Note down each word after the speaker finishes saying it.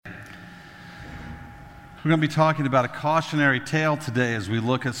We're going to be talking about a cautionary tale today as we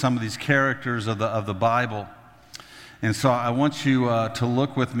look at some of these characters of the Bible. And so I want you to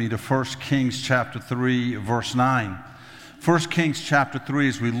look with me to 1 Kings chapter 3, verse 9. 1 Kings chapter 3,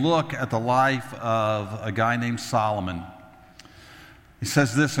 as we look at the life of a guy named Solomon. He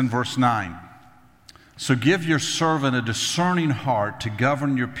says this in verse 9. So give your servant a discerning heart to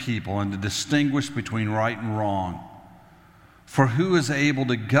govern your people and to distinguish between right and wrong. For who is able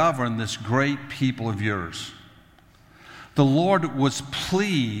to govern this great people of yours? The Lord was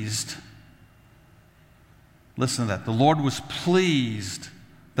pleased. Listen to that. The Lord was pleased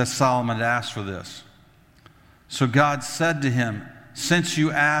that Solomon had asked for this. So God said to him, since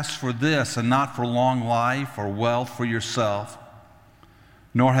you asked for this and not for long life or wealth for yourself,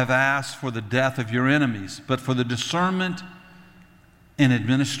 nor have asked for the death of your enemies, but for the discernment in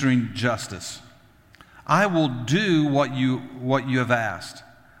administering justice, I will do what you have asked.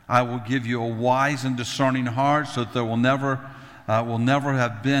 I will give you a wise and discerning heart so that there will never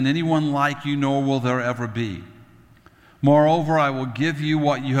have been anyone like you, nor will there ever be. Moreover, I will give you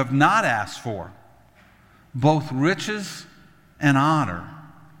what you have not asked for, both riches and honor,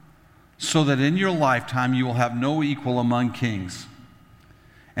 so that in your lifetime you will have no equal among kings.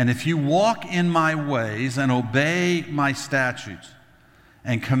 And if you walk in my ways and obey my statutes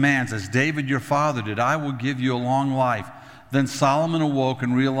and commands, as David your father did, I will give you a long life. Then Solomon awoke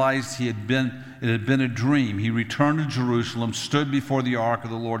and realized it had been a dream. He returned to Jerusalem, stood before the ark of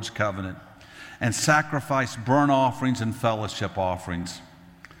the Lord's covenant, and sacrificed burnt offerings and fellowship offerings.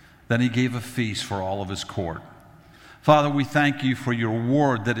 Then he gave a feast for all of his court. Father, we thank you for your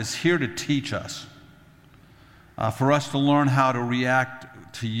word that is here to teach us, for us to learn how to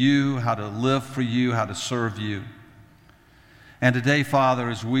react to you, how to live for you, how to serve you. And today, Father,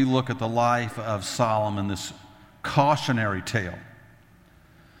 as we look at the life of Solomon, this cautionary tale,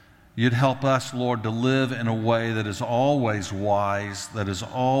 you'd help us, Lord, to live in a way that is always wise, that is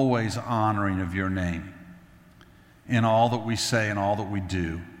always honoring of your name in all that we say and all that we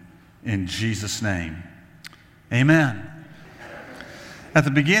do. In Jesus' name, amen. At the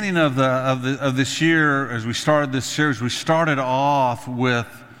beginning of this year, as we started this series, we started off with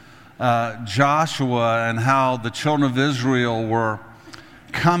Joshua and how the children of Israel were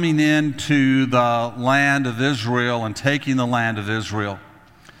coming into the land of Israel and taking the land of Israel.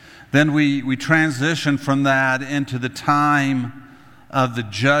 Then we transitioned from that into the time of the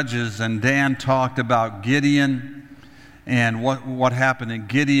judges, and Dan talked about Gideon and what happened in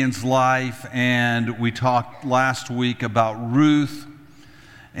Gideon's life, and we talked last week about Ruth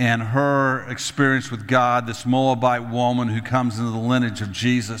and her experience with God, this Moabite woman who comes into the lineage of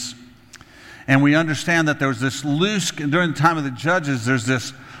Jesus. And we understand that there was this loose, during the time of the judges, there's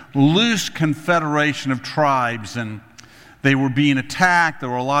this loose confederation of tribes, and they were being attacked. There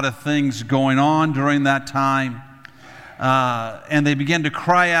were a lot of things going on during that time. And they began to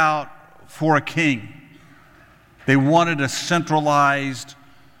cry out for a king. They wanted a centralized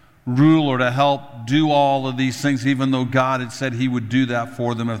ruler to help do all of these things, even though God had said he would do that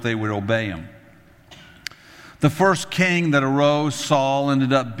for them if they would obey him. The first king that arose, Saul,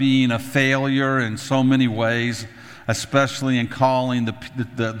 ended up being a failure in so many ways, especially in calling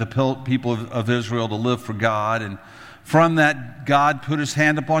the people of Israel to live for God. And from that, God put his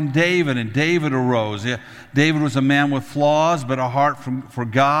hand upon David, and David arose. David was a man with flaws, but a heart for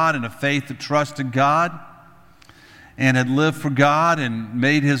God and a faith that trusted God, and had lived for God and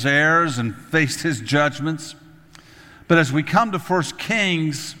made his errors and faced his judgments. But as we come to 1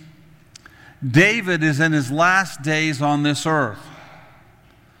 Kings, David is in his last days on this earth,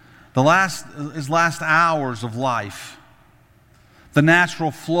 his last hours of life. The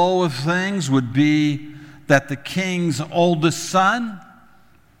natural flow of things would be that the king's oldest son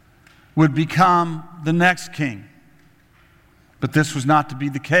would become the next king. But this was not to be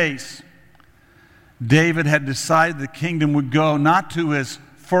the case. David had decided the kingdom would go not to his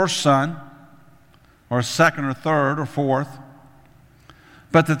first son, or second or third or fourth,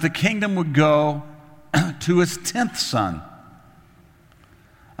 but that the kingdom would go to his 10th son.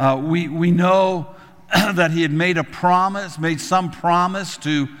 We know that he had made some promise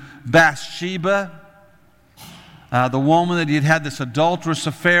to Bathsheba, the woman that he had had this adulterous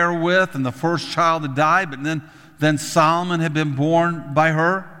affair with, and the first child had died, but then Solomon had been born by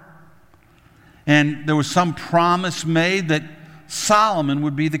her. And there was some promise made that Solomon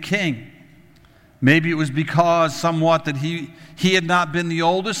would be the king. Maybe it was because somewhat that he had not been the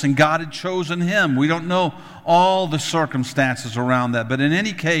oldest and God had chosen him. We don't know all the circumstances around that. But in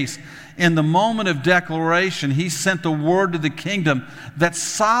any case, in the moment of declaration, he sent the word to the kingdom that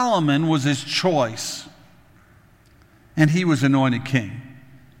Solomon was his choice and he was anointed king.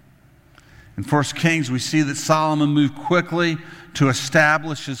 In 1 Kings, we see that Solomon moved quickly to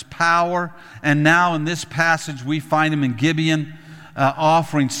establish his power. And now in this passage, we find him in Gibeon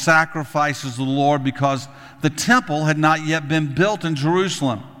offering sacrifices to the Lord because the temple had not yet been built in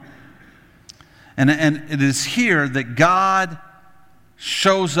Jerusalem. And it is here that God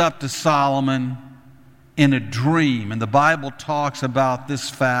shows up to Solomon in a dream. And the Bible talks about this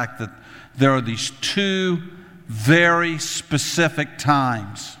fact that there are these two very specific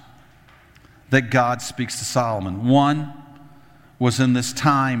times that God speaks to Solomon. One was in this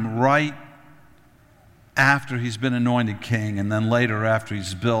time right after he's been anointed king, and then later after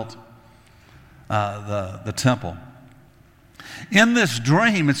he's built the temple. In this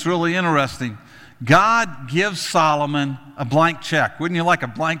dream, it's really interesting. God gives Solomon a blank check. Wouldn't you like a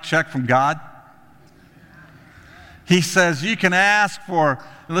blank check from God? He says, you can ask for,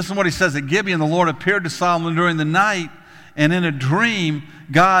 listen to what he says at Gibeon. The Lord appeared to Solomon during the night, and in a dream,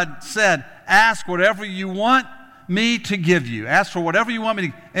 God said, ask whatever you want me to give you. Ask for whatever you want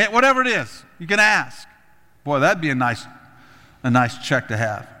me to, whatever it is, you can ask. Boy, that'd be a nice check to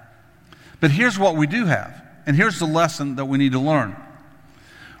have. But here's what we do have, and here's the lesson that we need to learn.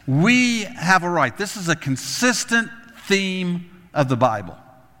 We have a right. This is a consistent theme of the Bible.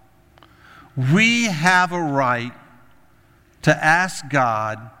 We have a right to ask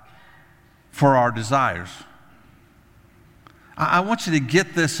God for our desires. I want you to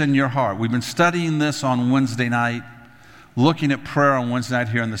get this in your heart. We've been studying this on Wednesday night, looking at prayer on Wednesday night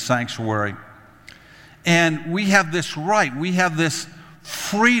here in the sanctuary. And we have this right, we have this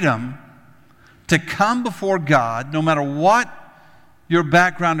freedom to come before God, no matter what your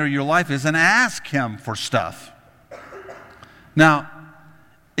background or your life is, and ask Him for stuff. Now,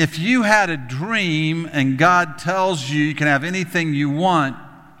 if you had a dream and God tells you you can have anything you want,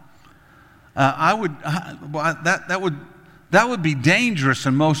 that would be dangerous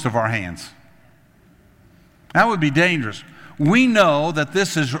in most of our hands. That would be dangerous. We know that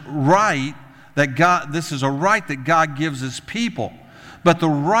this is right, this is a right that God gives His people. But the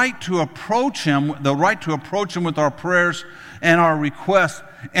right to approach Him with our prayers and our requests,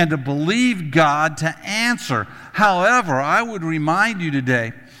 and to believe God to answer. However, I would remind you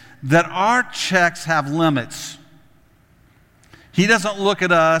today that our checks have limits. He doesn't look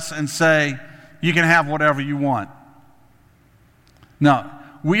at us and say, you can have whatever you want. No,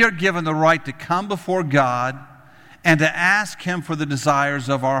 we are given the right to come before God and to ask Him for the desires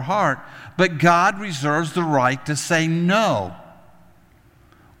of our heart. But God reserves the right to say no.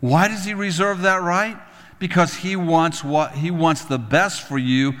 Why does He reserve that right? Because He wants the best for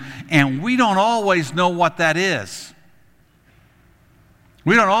you, and we don't always know what that is.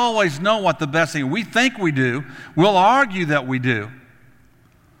 We don't always know what the best thing is. We think we do. We'll argue that we do.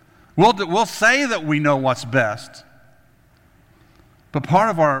 We'll say that we know what's best. But part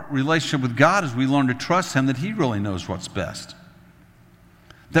of our relationship with God is we learn to trust Him that He really knows what's best.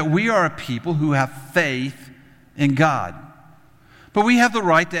 That we are a people who have faith in God. But we have the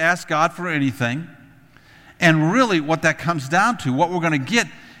right to ask God for anything. And really what that comes down to, what we're going to get,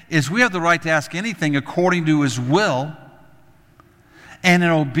 is we have the right to ask anything according to His will and in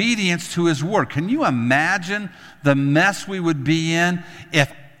obedience to His word. Can you imagine the mess we would be in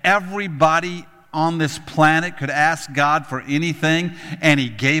if everybody on this planet could ask God for anything and He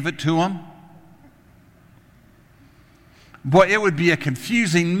gave it to them? Boy, it would be a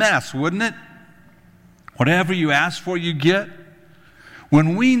confusing mess, wouldn't it? Whatever you ask for, you get.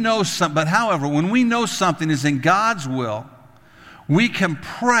 When we know when we know something is in God's will, we can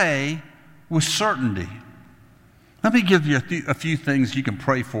pray with certainty. Let me give you a few things you can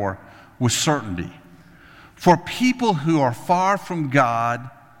pray for with certainty. For people who are far from God,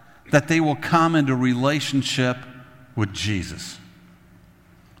 that they will come into relationship with Jesus.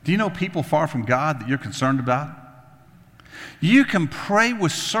 Do you know people far from God that you're concerned about? You can pray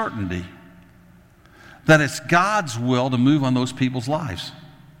with certainty that it's God's will to move on those people's lives.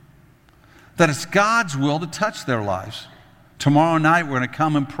 That it's God's will to touch their lives. Tomorrow night we're going to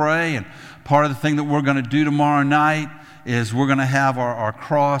come and pray, and part of the thing that we're going to do tomorrow night is we're going to have our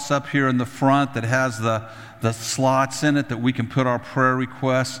cross up here in the front that has the slots in it that we can put our prayer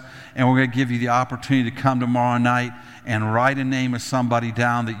requests, and we're going to give you the opportunity to come tomorrow night and write a name of somebody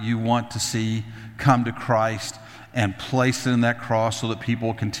down that you want to see come to Christ, and place it in that cross so that people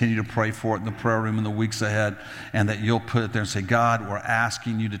will continue to pray for it in the prayer room in the weeks ahead, and that you'll put it there and say, God, we're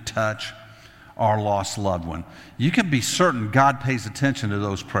asking you to touch our lost loved one. You can be certain God pays attention to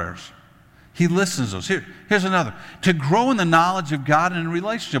those prayers. He listens to those. Here's another. To grow in the knowledge of God and in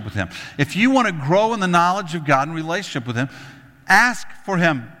relationship with Him. If you want to grow in the knowledge of God and relationship with Him, ask for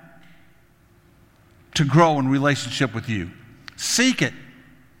Him to grow in relationship with you. Seek it.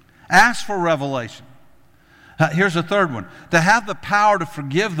 Ask for revelation. Here's a third one. To have the power to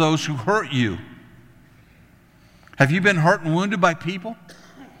forgive those who hurt you. Have you been hurt and wounded by people?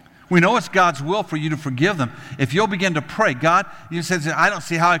 We know it's God's will for you to forgive them. If you'll begin to pray, God, you said, I don't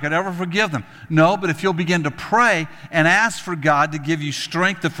see how I could ever forgive them. No, but if you'll begin to pray and ask for God to give you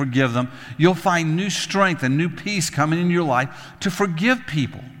strength to forgive them, you'll find new strength and new peace coming in your life to forgive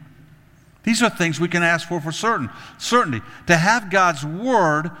people. These are things we can ask for certainty. To have God's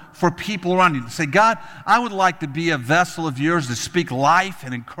word for people around you. To say, God, I would like to be a vessel of yours to speak life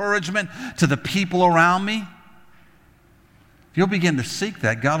and encouragement to the people around me. If you'll begin to seek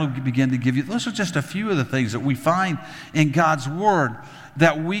that, God will begin to give you. Those are just a few of the things that we find in God's word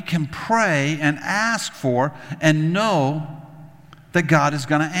that we can pray and ask for and know that God is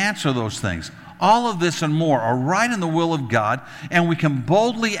going to answer those things. All of this and more are right in the will of God, and we can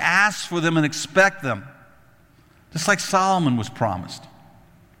boldly ask for them and expect them, just like Solomon was promised.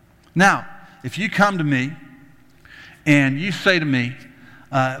 Now, if you come to me and you say to me,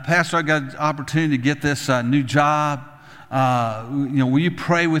 Pastor, I got an opportunity to get this new job. Will you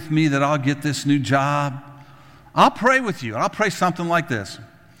pray with me that I'll get this new job? I'll pray with you. I'll pray something like this.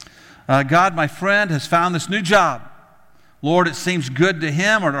 God, my friend has found this new job. Lord, it seems good to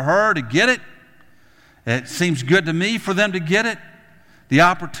him or to her to get it. It seems good to me for them to get it. The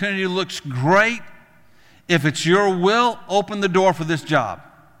opportunity looks great. If it's your will, open the door for this job.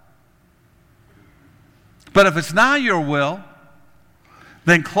 But if it's not your will,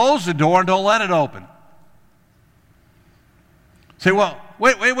 then close the door and don't let it open. Say, well,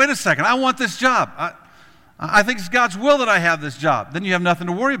 wait a second. I want this job. I think it's God's will that I have this job. Then you have nothing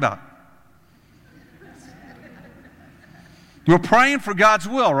to worry about. We're praying for God's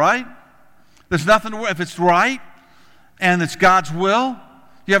will, right? There's nothing to worry. If it's right and it's God's will,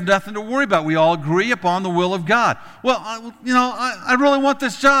 you have nothing to worry about. We all agree upon the will of God. Well, I really want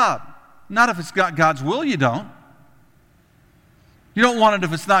this job. Not if it's got God's will, you don't. You don't want it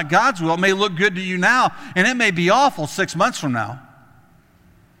if it's not God's will. It may look good to you now, and it may be awful 6 months from now.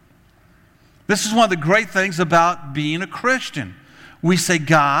 This is one of the great things about being a Christian. We say,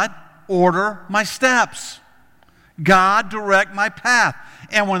 God, order my steps. God, direct my path.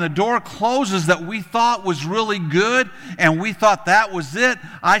 And when the door closes that we thought was really good and we thought that was it,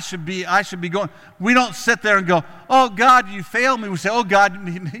 I should be going. We don't sit there and go, oh, God, you failed me. We say, oh, God,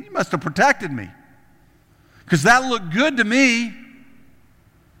 you must have protected me. Because that looked good to me.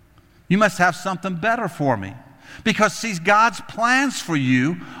 You must have something better for me. Because, see, God's plans for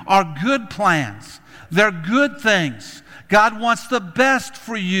you are good plans. They're good things. God wants the best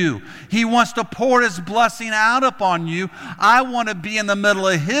for you. He wants to pour His blessing out upon you. I want to be in the middle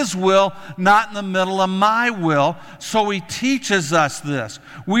of His will, not in the middle of my will. So He teaches us this.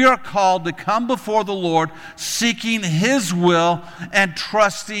 We are called to come before the Lord seeking His will and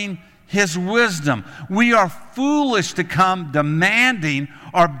trusting His wisdom. We are foolish to come demanding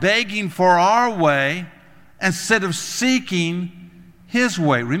or begging for our way instead of seeking His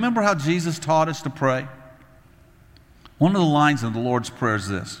way. Remember how Jesus taught us to pray? One of the lines of the Lord's Prayer is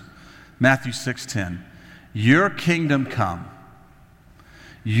this, Matthew 6:10. Your kingdom come,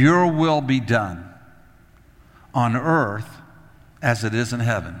 your will be done on earth as it is in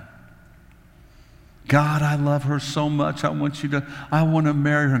heaven. God, I love her so much. I want to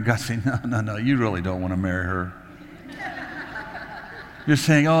marry her. And God saying, no, you really don't want to marry her. You're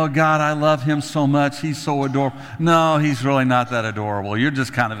saying, oh, God, I love him so much. He's so adorable. No, he's really not that adorable. You're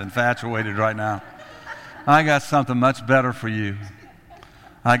just kind of infatuated right now. I got something much better for you.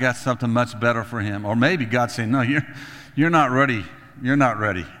 I got something much better for him. Or maybe God's saying, no, you're not ready. You're not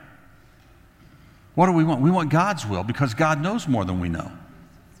ready. What do we want? We want God's will because God knows more than we know.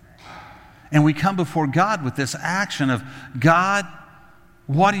 And we come before God with this action of, God,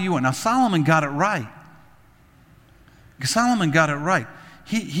 what do you want? Now, Solomon got it right. Solomon got it right.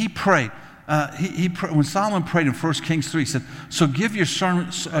 He prayed. When Solomon prayed in 1 Kings 3, he said, so give your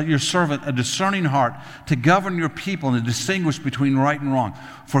servant a discerning heart to govern your people and to distinguish between right and wrong.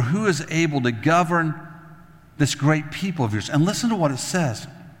 For who is able to govern this great people of yours? And listen to what it says.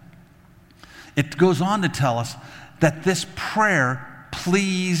 It goes on to tell us that this prayer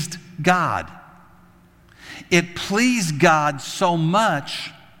pleased God. It pleased God so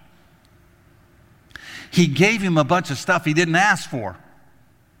much, He gave him a bunch of stuff he didn't ask for.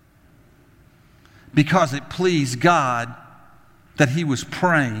 Because it pleased God that he was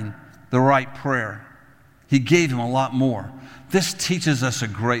praying the right prayer. He gave him a lot more. This teaches us a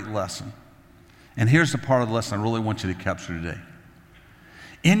great lesson. And here's the part of the lesson I really want you to capture today.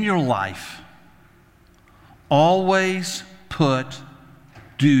 In your life, always put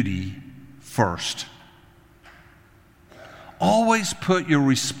duty first. always put your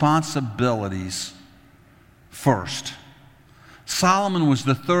responsibilities first. Solomon was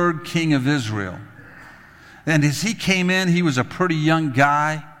the third king of Israel. And as he came in, he was a pretty young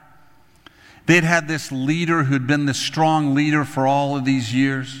guy. They'd had this leader who'd been the strong leader for all of these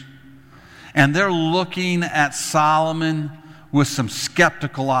years. And they're looking at Solomon with some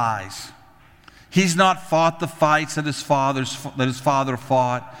skeptical eyes. He's not fought the fights that his father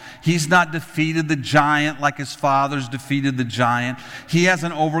fought. He's not defeated the giant like his father's defeated the giant. He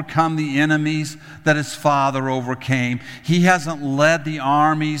hasn't overcome the enemies that his father overcame. He hasn't led the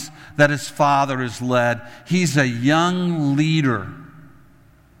armies that his father has led. He's a young leader.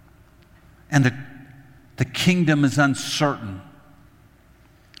 And the kingdom is uncertain.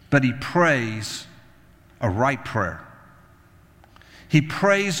 But he prays a right prayer. He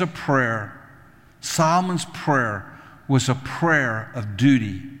prays a prayer. Solomon's prayer was a prayer of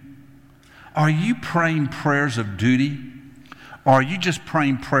duty. Are you praying prayers of duty? Or are you just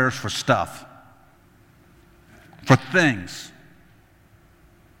praying prayers for stuff? For things?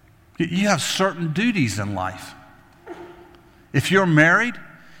 You have certain duties in life. If you're married,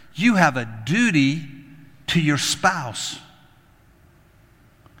 you have a duty to your spouse.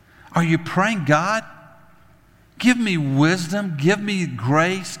 Are you praying, God, give me wisdom, give me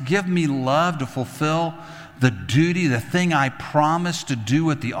grace, give me love to fulfill the duty, the thing I promised to do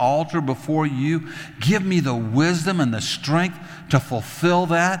at the altar before you. Give me the wisdom and the strength to fulfill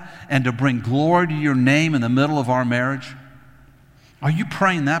that and to bring glory to your name in the middle of our marriage. Are you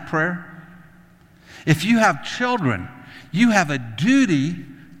praying that prayer? If you have children, you have a duty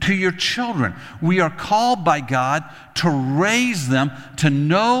to your children. We are called by God to raise them to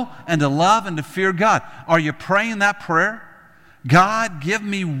know and to love and to fear God. Are you praying that prayer? God, give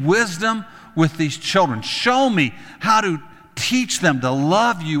me wisdom with these children. Show me how to teach them to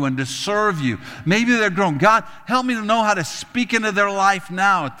love you and to serve you. Maybe they're grown. God, help me to know how to speak into their life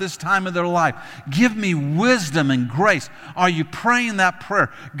now at this time of their life. Give me wisdom and grace. Are you praying that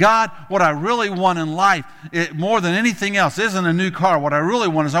prayer? God, what I really want in life, more than anything else, isn't a new car. What I really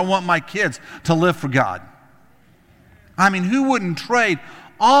want is I want my kids to live for God. I mean, who wouldn't trade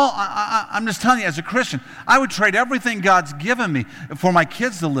I'm just telling you, as a Christian, I would trade everything God's given me for my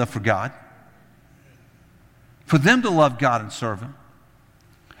kids to live for God. For them to love God and serve Him.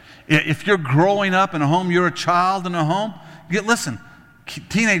 If you're growing up in a home, you're a child in a home, listen,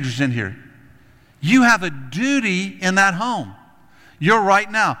 teenagers in here, you have a duty in that home. You're right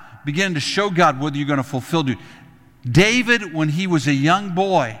now beginning to show God whether you're going to fulfill duty. David, when he was a young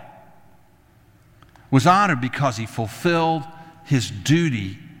boy, was honored because he fulfilled his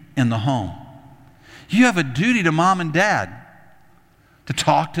duty in the home. You have a duty to mom and dad. To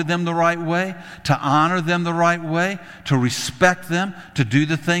talk to them the right way, to honor them the right way, to respect them, to do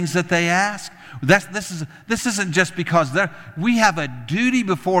the things that they ask. This isn't just because we have a duty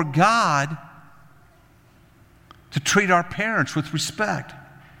before God to treat our parents with respect.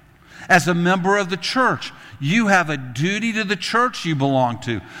 As a member of the church, you have a duty to the church you belong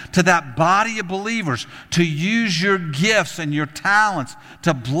to that body of believers, to use your gifts and your talents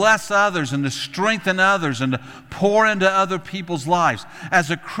to bless others and to strengthen others and to pour into other people's lives.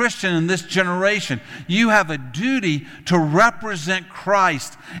 As a Christian in this generation, you have a duty to represent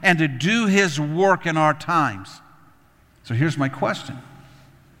Christ and to do His work in our times. So here's my question.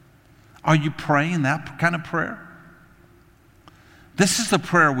 Are you praying that kind of prayer? This is the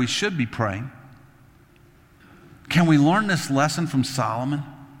prayer we should be praying. Can we learn this lesson from Solomon?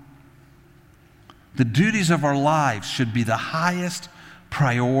 The duties of our lives should be the highest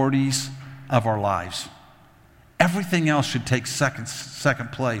priorities of our lives. Everything else should take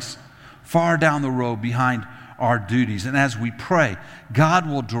second place, far down the road behind our duties. And as we pray, God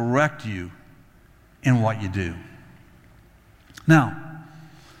will direct you in what you do. Now,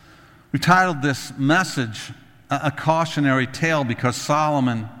 we titled this message a cautionary tale because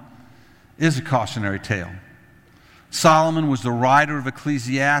Solomon is a cautionary tale. Solomon was the writer of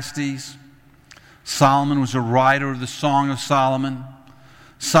Ecclesiastes. Solomon was a writer of the Song of Solomon.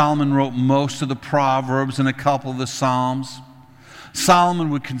 Solomon wrote most of the Proverbs and a couple of the Psalms. Solomon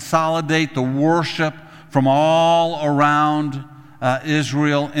would consolidate the worship from all around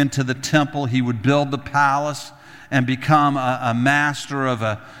Israel into the temple. He would build the palace and become a master of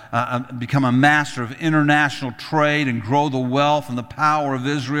international trade and grow the wealth and the power of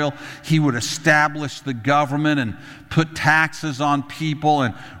Israel. He would establish the government and put taxes on people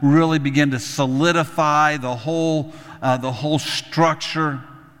and really begin to solidify the whole structure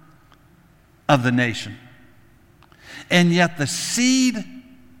of the nation. And yet the seed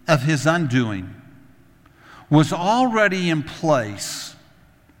of his undoing was already in place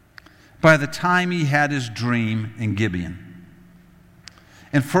by the time he had his dream in Gibeon.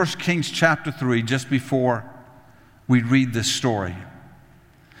 In 1 Kings chapter 3, just before we read this story,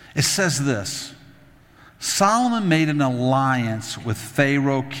 it says this: Solomon made an alliance with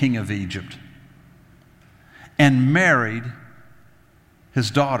Pharaoh, king of Egypt, and married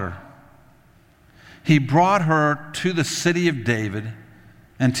his daughter. He brought her to the city of David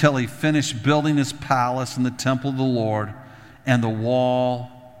until he finished building his palace and the temple of the Lord and the wall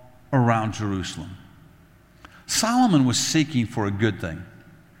around Jerusalem. Solomon was seeking for a good thing.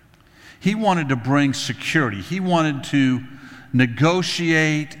 He wanted to bring security. He wanted to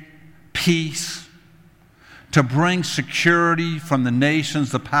negotiate peace, to bring security from the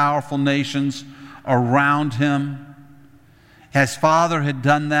nations, the powerful nations around him. His father had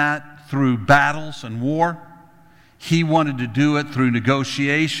done that through battles and war. He wanted to do it through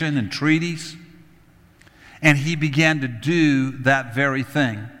negotiation and treaties. And he began to do that very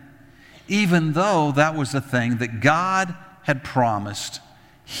thing, even though that was the thing that God had promised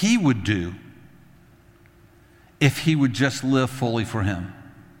he would do if he would just live fully for him.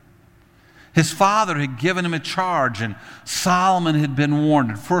 His father had given him a charge, and Solomon had been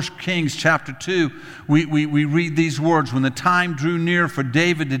warned. In 1 Kings chapter 2, we read these words: when the time drew near for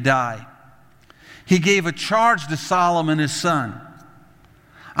David to die, he gave a charge to Solomon his son.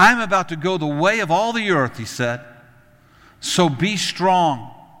 I am about to go the way of all the earth, he said. So be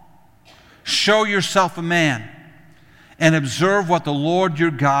strong, show yourself a man, and observe what the Lord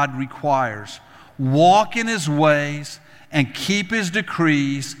your God requires. Walk in his ways and keep his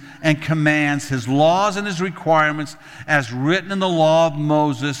decrees and commands, his laws and his requirements as written in the law of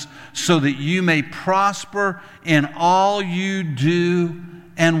Moses, so that you may prosper in all you do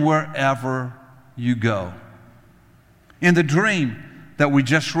and wherever you go. In the dream that we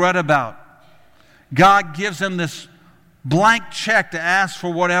just read about, God gives him this blank check to ask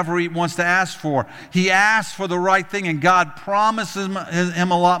for whatever he wants to ask for. He asks for the right thing, and God promises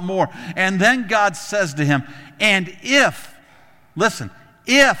him a lot more. And then God says to him, and if, listen,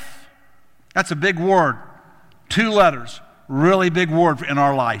 if, that's a big word, 2 letters, really big word in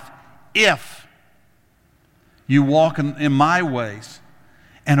our life. If you walk in my ways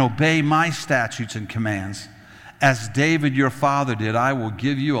and obey my statutes and commands, as David your father did, I will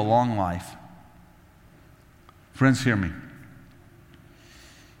give you a long life. Friends, hear me.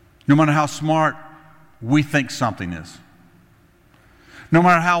 No matter how smart we think something is, no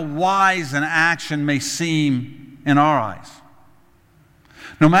matter how wise an action may seem in our eyes,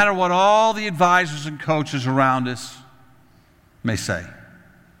 no matter what all the advisors and coaches around us may say,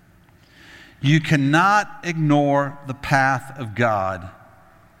 you cannot ignore the path of God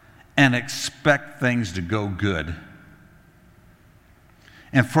and expect things to go good.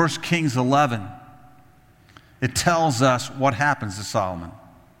 In 1 Kings 11, it tells us what happens to Solomon.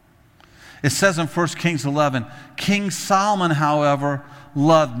 It says in 1 Kings 11, King Solomon, however,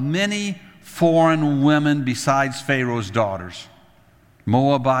 loved many foreign women besides Pharaoh's daughters: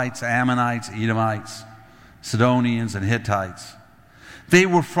 Moabites, Ammonites, Edomites, Sidonians, and Hittites. They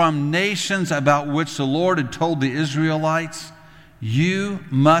were from nations about which the Lord had told the Israelites, you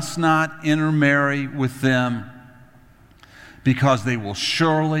must not intermarry with them, because they will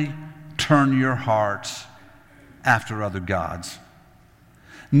surely turn your hearts after other gods.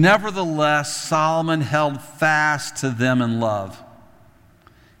 Nevertheless, Solomon held fast to them in love.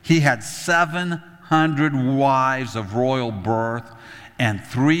 He had 700 wives of royal birth and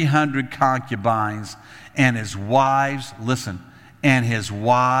 300 concubines, and his wives, listen, and his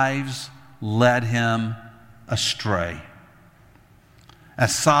wives led him astray.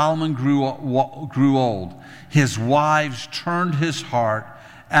 As Solomon grew old, his wives turned his heart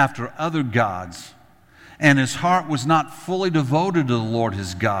after other gods, and his heart was not fully devoted to the Lord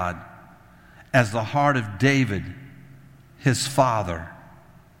his God, as the heart of David, his father,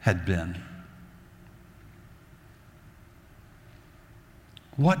 had been.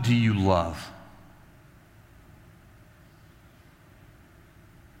 What do you love?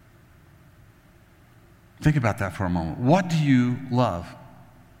 Think about that for a moment. What do you love?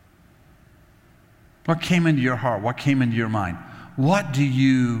 What came into your heart? What came into your mind? What do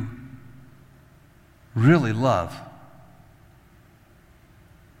you really love?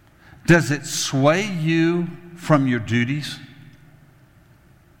 Does it sway you from your duties?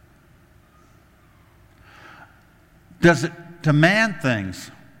 Does it demand things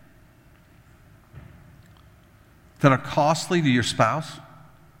that are costly to your spouse?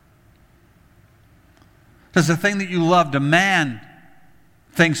 Does the thing that you love demand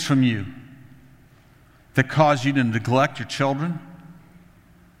things from you that cause you to neglect your children?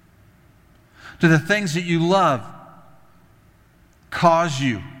 Do the things that you love cause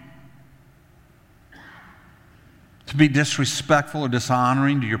you to be disrespectful or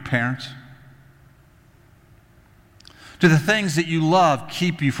dishonoring to your parents? Do the things that you love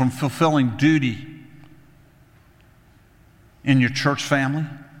keep you from fulfilling duty in your church family?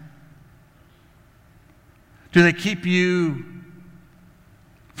 Do they keep you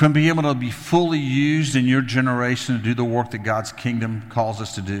from being able to be fully used in your generation to do the work that God's kingdom calls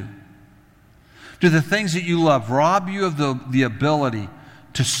us to do? Do the things that you love rob you of the ability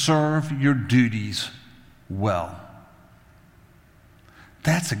to serve your duties well?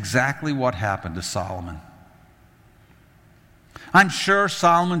 That's exactly what happened to Solomon. I'm sure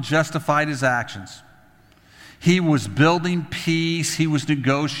Solomon justified his actions. He was building peace. He was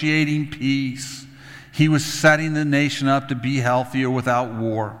negotiating peace. He was setting the nation up to be healthier without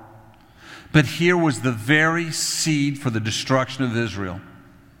war. But here was the very seed for the destruction of Israel.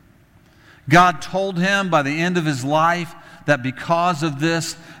 God told him by the end of his life that because of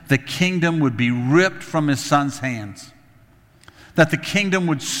this, the kingdom would be ripped from his son's hands, that the kingdom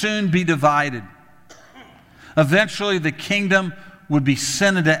would soon be divided. Eventually, the kingdom would be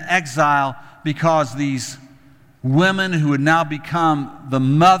sent into exile because these women who would now become the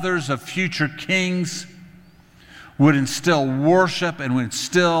mothers of future kings would instill worship and would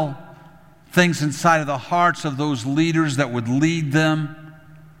instill things inside of the hearts of those leaders that would lead them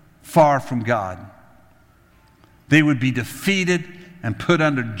far from God. They would be defeated and put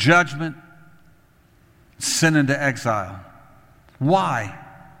under judgment, sent into exile. Why?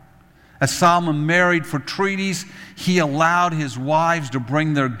 As Solomon married for treaties, he allowed his wives to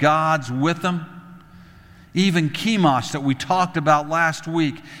bring their gods with them. Even Chemosh that we talked about last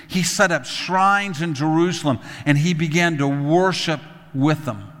week, he set up shrines in Jerusalem and he began to worship with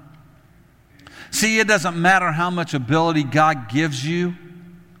them. See, it doesn't matter how much ability God gives you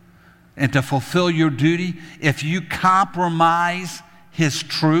and to fulfill your duty, if you compromise His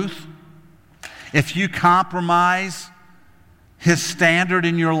truth, if you compromise His standard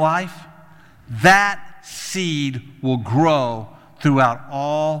in your life, that seed will grow throughout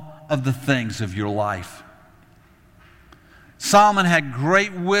all of the things of your life. Solomon had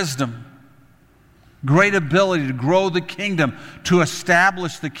great wisdom, great ability to grow the kingdom, to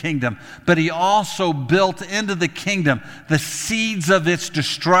establish the kingdom, but he also built into the kingdom the seeds of its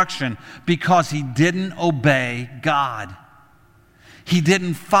destruction because he didn't obey God. He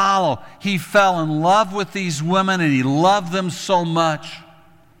didn't follow. He fell in love with these women and he loved them so much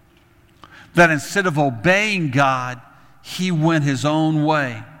that instead of obeying God, he went his own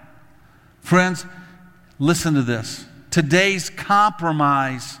way. Friends, listen to this. Today's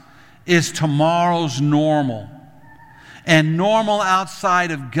compromise is tomorrow's normal. And normal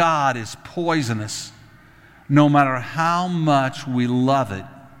outside of God is poisonous, no matter how much we love it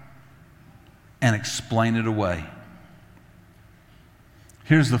and explain it away.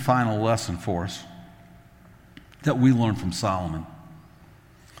 Here's the final lesson for us that we learn from Solomon.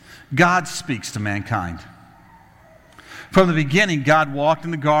 God speaks to mankind. From the beginning, God walked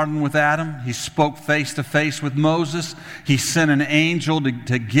in the garden with Adam. He spoke face to face with Moses. He sent an angel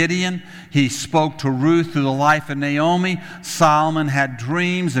to Gideon. He spoke to Ruth through the life of Naomi. Solomon had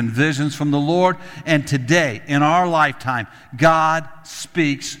dreams and visions from the Lord. And today, in our lifetime, God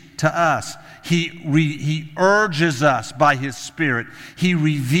speaks to us. He urges us by His Spirit. He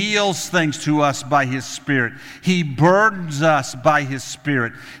reveals things to us by His Spirit. He burdens us by His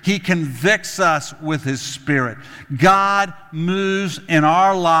Spirit. He convicts us with His Spirit. God moves in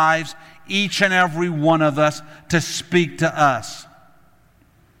our lives, each and every one of us, to speak to us.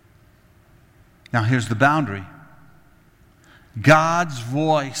 Now here's the boundary. God's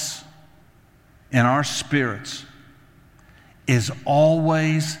voice in our spirits is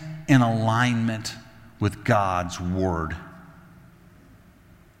always in alignment with God's Word.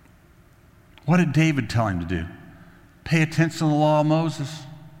 What did David tell him to do? Pay attention to the law of Moses.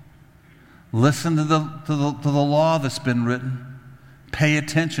 Listen to the law that's been written. Pay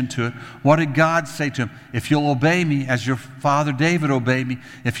attention to it. What did God say to him? If you'll obey me as your father David obeyed me,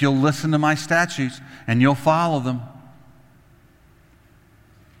 if you'll listen to my statutes and you'll follow them,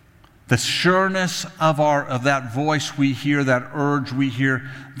 the sureness of that voice we hear, that urge we hear,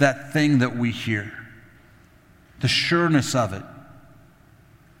 that thing that we hear, the sureness of it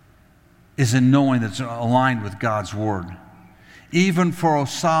is in knowing that it's aligned with God's Word. Even for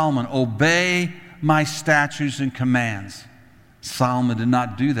Solomon, obey my statutes and commands. Solomon did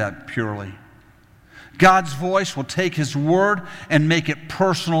not do that purely. God's voice will take His Word and make it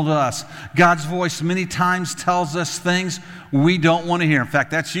personal to us. God's voice many times tells us things we don't want to hear. In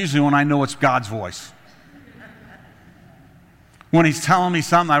fact, that's usually when I know it's God's voice. When He's telling me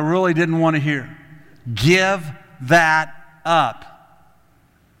something I really didn't want to hear. Give that up.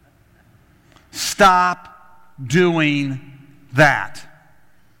 Stop doing that.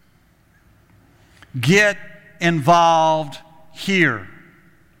 Get involved here.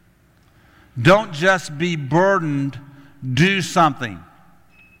 Don't just be burdened. Do something.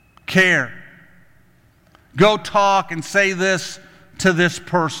 Care. Go talk and say this to this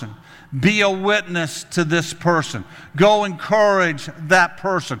person. Be a witness to this person. Go encourage that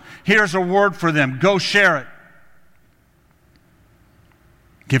person. Here's a word for them. Go share it.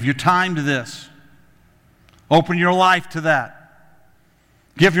 Give your time to this. Open your life to that.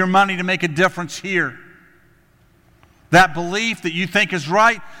 Give your money to make a difference here. That belief that you think is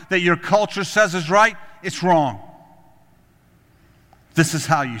right, that your culture says is right, it's wrong. This is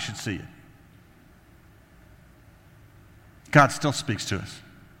how you should see it. God still speaks to us.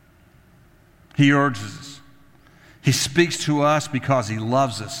 He urges us. He speaks to us because He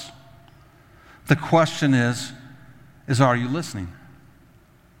loves us. The question is are you listening?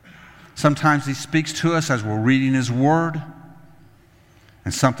 Sometimes He speaks to us as we're reading His Word,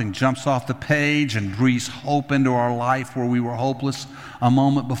 and something jumps off the page and breathes hope into our life where we were hopeless a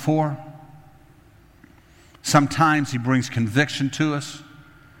moment before. Sometimes He brings conviction to us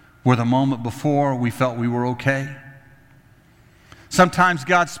where the moment before we felt we were okay. Sometimes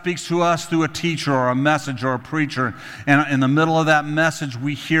God speaks to us through a teacher or a message or a preacher, and in the middle of that message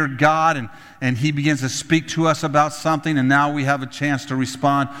we hear God and He begins to speak to us about something, and now we have a chance to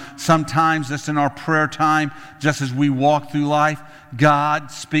respond. Sometimes just in our prayer time, just as we walk through life,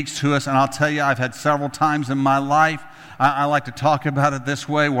 God speaks to us, and I'll tell you, I've had several times in my life, I like to talk about it this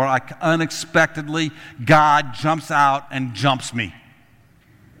way, where unexpectedly God jumps out and jumps me.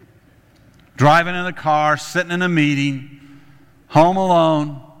 Driving in the car, sitting in a meeting, home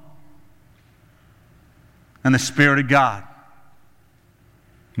alone, and the Spirit of God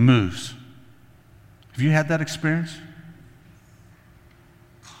moves. Have you had that experience?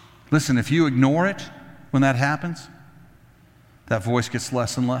 Listen, if you ignore it when that happens, that voice gets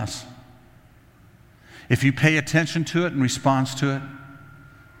less and less. If you pay attention to it and responds to it,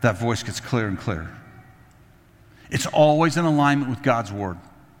 that voice gets clearer and clearer. It's always in alignment with God's Word.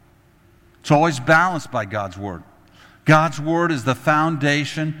 It's always balanced by God's Word. God's Word is the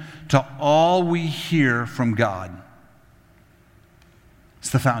foundation to all we hear from God.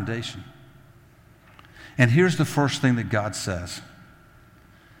 It's the foundation. And here's the first thing that God says.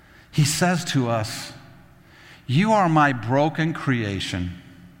 He says to us, "You are my broken creation,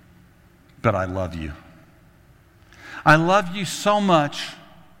 but I love you. I love you so much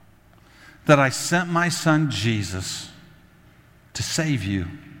that I sent my Son Jesus to save you.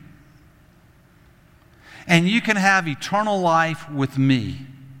 And you can have eternal life with me.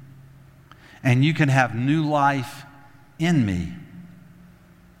 And you can have new life in me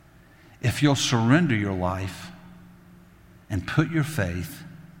if you'll surrender your life and put your faith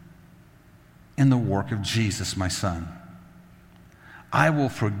in the work of Jesus, my Son. I will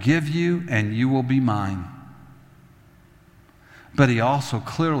forgive you and you will be mine." But He also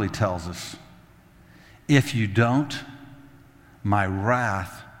clearly tells us, if you don't, my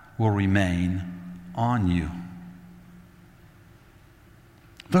wrath will remain on you.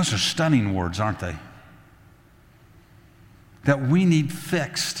 Those are stunning words, aren't they? That we need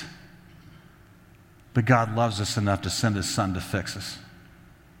fixed. But God loves us enough to send His Son to fix us.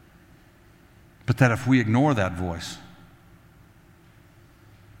 But that if we ignore that voice,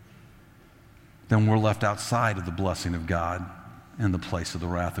 then we're left outside of the blessing of God in the place of the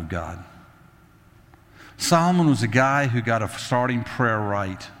wrath of God. Solomon was a guy who got a starting prayer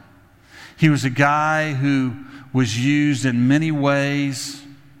right. He was a guy who was used in many ways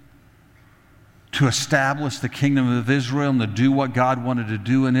to establish the kingdom of Israel and to do what God wanted to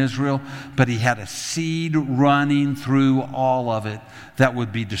do in Israel, but he had a seed running through all of it that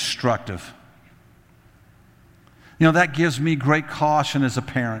would be destructive. You know, that gives me great caution as a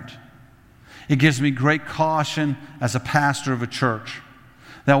parent. It gives me great caution as a pastor of a church.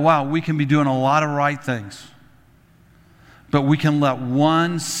 That wow, we can be doing a lot of right things, but we can let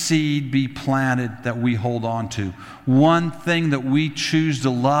one seed be planted that we hold on to. One thing that we choose to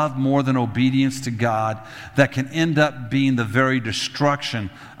love more than obedience to God that can end up being the very destruction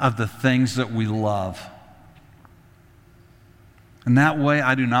of the things that we love. And that way,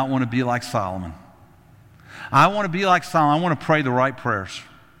 I do not want to be like Solomon. I want to be like Solomon. I want to pray the right prayers.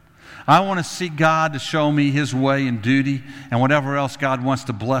 I want to seek God to show me His way and duty, and whatever else God wants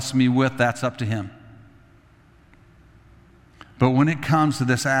to bless me with, that's up to Him. But when it comes to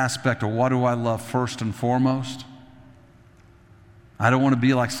this aspect of what do I love first and foremost, I don't want to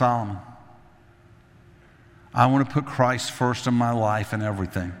be like Solomon. I want to put Christ first in my life and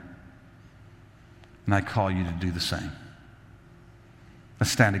everything. And I call you to do the same.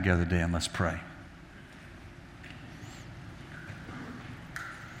 Let's stand together today and let's pray.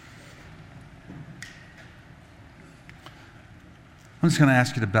 I'm just going to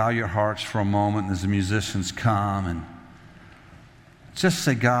ask you to bow your hearts for a moment as the musicians come and just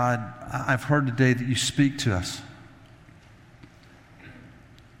say, God, I've heard today that you speak to us.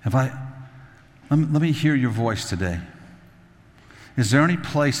 Let me hear your voice today. Is there any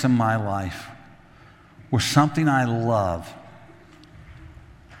place in my life where something I love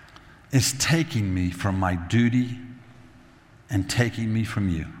is taking me from my duty and taking me from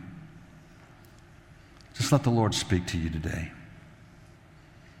you? Just let the Lord speak to you today.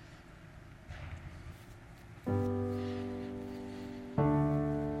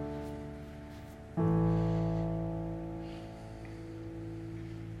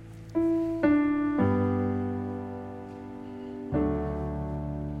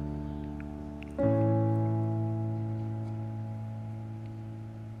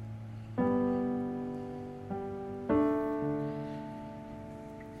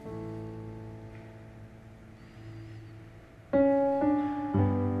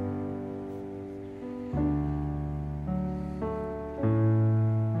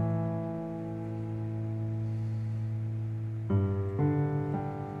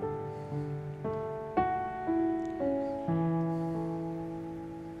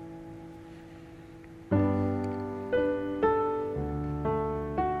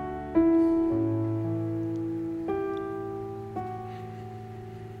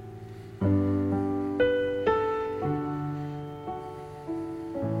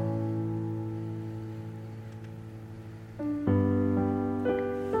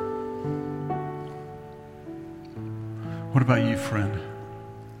 What about you, friend?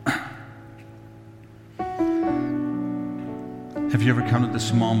 Have you ever come to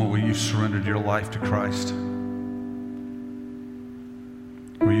this moment where you've surrendered your life to Christ?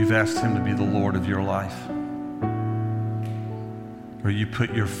 Where you've asked Him to be the Lord of your life? Where you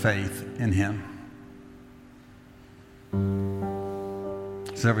put your faith in Him?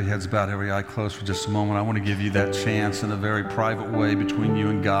 As every head's bowed, every eye closed for just a moment, I want to give you that chance in a very private way between you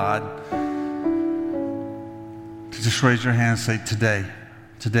and God. Just raise your hand and say,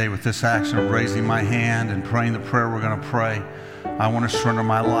 today with this action of raising my hand and praying the prayer we're going to pray, I want to surrender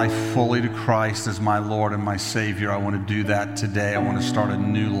my life fully to Christ as my Lord and my Savior. I want to do that today. I want to start a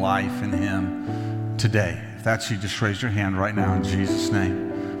new life in Him today. If that's you, just raise your hand right now in Jesus'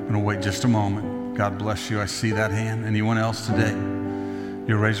 name. I'm going to wait just a moment. God bless you. I see that hand. Anyone else today?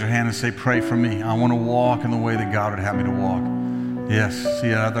 You raise your hand and say, pray for me. I want to walk in the way that God would have me to walk. Yes, see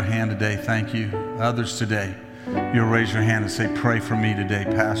another hand today. Thank you. Others today. You'll raise your hand and say, pray for me today,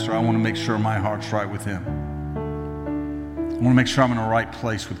 Pastor. I want to make sure my heart's right with Him. I want to make sure I'm in the right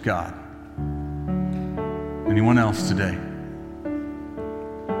place with God. Anyone else today? I'm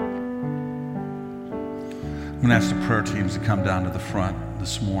going to ask the prayer teams to come down to the front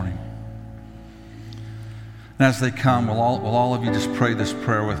this morning. And as they come, will all of you just pray this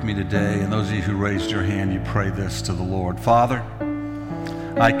prayer with me today? And those of you who raised your hand, you pray this to the Lord. Father,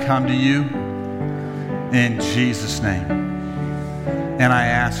 I come to you in Jesus' name. And I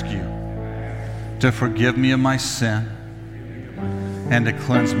ask you to forgive me of my sin and to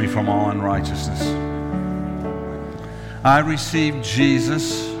cleanse me from all unrighteousness. I receive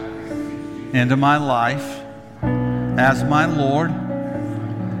Jesus into my life as my Lord,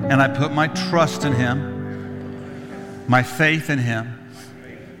 and I put my trust in Him, my faith in Him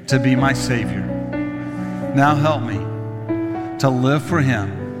to be my Savior. Now help me to live for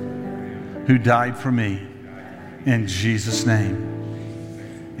Him who died for me. In Jesus'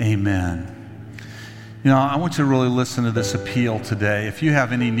 name, amen. You know, I want you to really listen to this appeal today. If you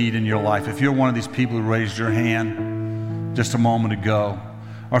have any need in your life, if you're one of these people who raised your hand just a moment ago,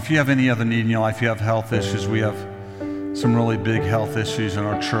 or if you have any other need in your life, you have health issues. We have some really big health issues in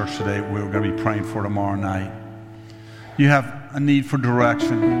our church today we're going to be praying for tomorrow night. You have a need for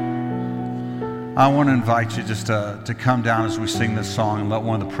direction. I want to invite you just to come down as we sing this song and let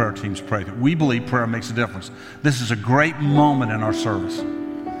one of the prayer teams pray. We believe prayer makes a difference. This is a great moment in our service.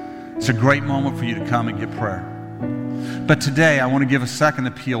 It's a great moment for you to come and get prayer. But today, I want to give a second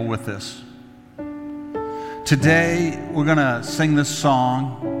appeal with this. Today, we're going to sing this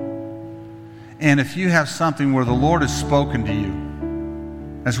song. And if you have something where the Lord has spoken to you,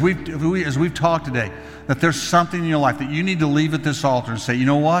 as we've talked today, that there's something in your life that you need to leave at this altar and say, you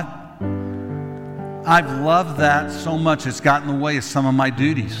know what? I've loved that so much it's gotten in the way of some of my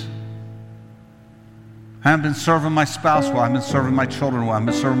duties. I haven't been serving my spouse well. I haven't been serving my children well. I haven't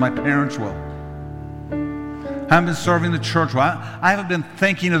been serving my parents well. I haven't been serving the church well. I haven't been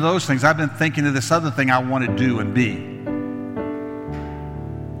thinking of those things. I've been thinking of this other thing I want to do and be.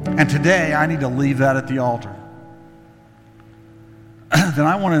 And today, I need to leave that at the altar. Then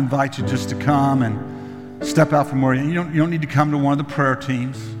I want to invite you just to come and step out from where you don't need to come to one of the prayer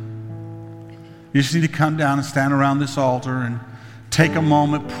teams. You just need to come down and stand around this altar and take a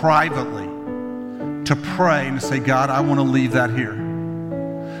moment privately to pray and to say, God, I want to leave that here.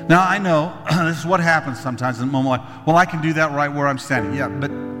 Now, I know this is what happens sometimes in a moment like, well, I can do that right where I'm standing. Yeah,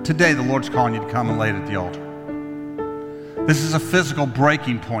 but today the Lord's calling you to come and lay it at the altar. This is a physical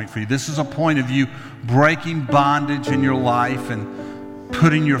breaking point for you. This is a point of you breaking bondage in your life and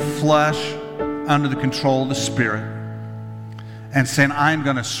putting your flesh under the control of the Spirit and saying, I'm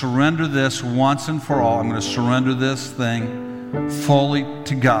going to surrender this once and for all. I'm going to surrender this thing fully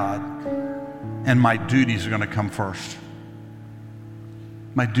to God, and my duties are going to come first.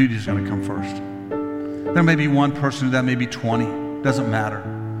 My duties are going to come first. There may be one person, that may be 20. Doesn't matter.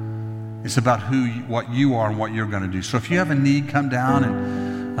 It's about what you are and what you're going to do. So if you have a need, come down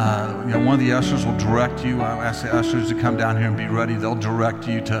and one of the ushers will direct you. I ask the ushers to come down here and be ready. They'll direct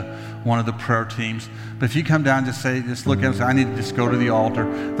you to one of the prayer teams. But if you come down, just look at them and say, I need to just go to the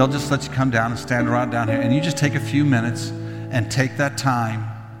altar. They'll just let you come down and stand right down here. And you just take a few minutes and take that time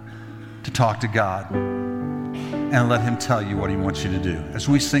to talk to God and let him tell you what he wants you to do. As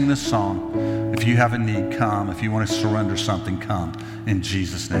we sing this song, if you have a need, come. If you want to surrender something, come. In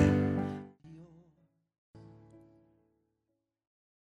Jesus' name.